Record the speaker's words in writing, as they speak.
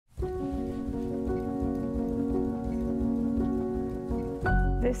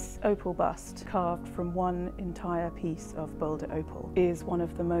This opal bust, carved from one entire piece of Boulder opal, is one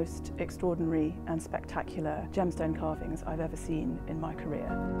of the most extraordinary and spectacular gemstone carvings I've ever seen in my career.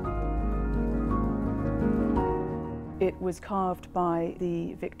 It was carved by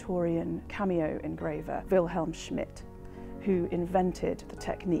the Victorian cameo engraver Wilhelm Schmidt, who invented the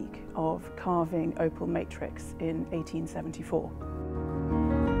technique of carving opal matrix in 1874.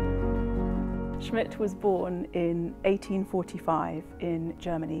 Schmidt was born in 1845 in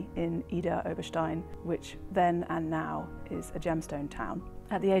Germany, in Ida Oberstein, which then and now is a gemstone town.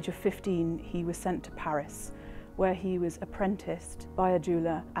 At the age of 15, he was sent to Paris, where he was apprenticed by a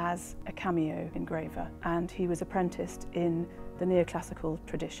jeweller as a cameo engraver, and he was apprenticed in the neoclassical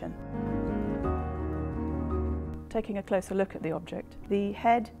tradition. Taking a closer look at the object, the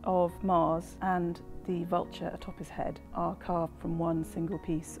head of Mars and the vulture atop his head are carved from one single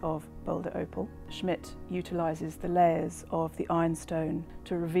piece of Boulder opal. Schmidt utilises the layers of the ironstone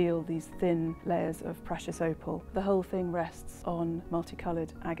to reveal these thin layers of precious opal. The whole thing rests on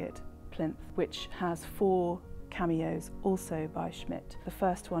multicoloured agate plinth, which has 4 cameos also by Schmidt. The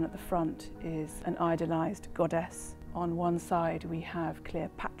first one at the front is an idolised goddess. On one side we have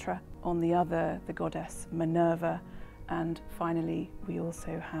Cleopatra, on the other the goddess Minerva, and finally we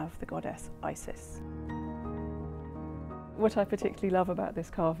also have the goddess Isis. What I particularly love about this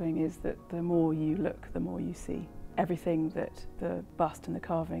carving is that the more you look, the more you see. Everything that the bust and the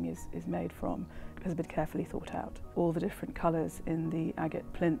carving is made from has been carefully thought out. All the different colours in the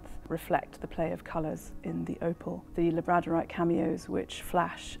agate plinth reflect the play of colours in the opal. The labradorite cameos, which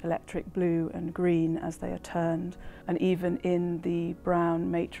flash electric blue and green as they are turned, and even in the brown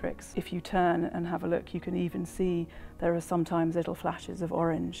matrix, if you turn and have a look, you can even see there are sometimes little flashes of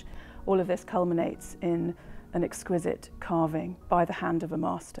orange. All of this culminates in an exquisite carving by the hand of a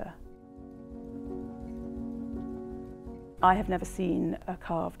master. I have never seen a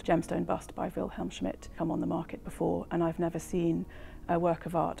carved gemstone bust by Wilhelm Schmidt come on the market before, and I've never seen a work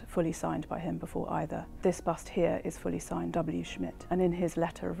of art fully signed by him before either. This bust here is fully signed W. Schmidt, and in his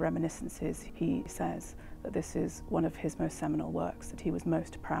letter of reminiscences he says that this is one of his most seminal works that he was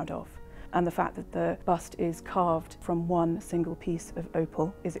most proud of. And the fact that the bust is carved from one single piece of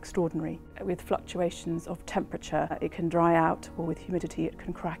opal is extraordinary. With fluctuations of temperature, it can dry out, or with humidity it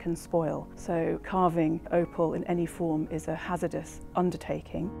can crack and spoil. So carving opal in any form is a hazardous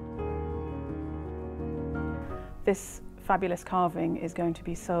undertaking. This fabulous carving is going to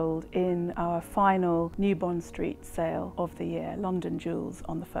be sold in our final New Bond Street sale of the year, London Jewels,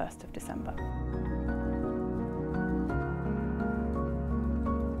 on the 1st of December.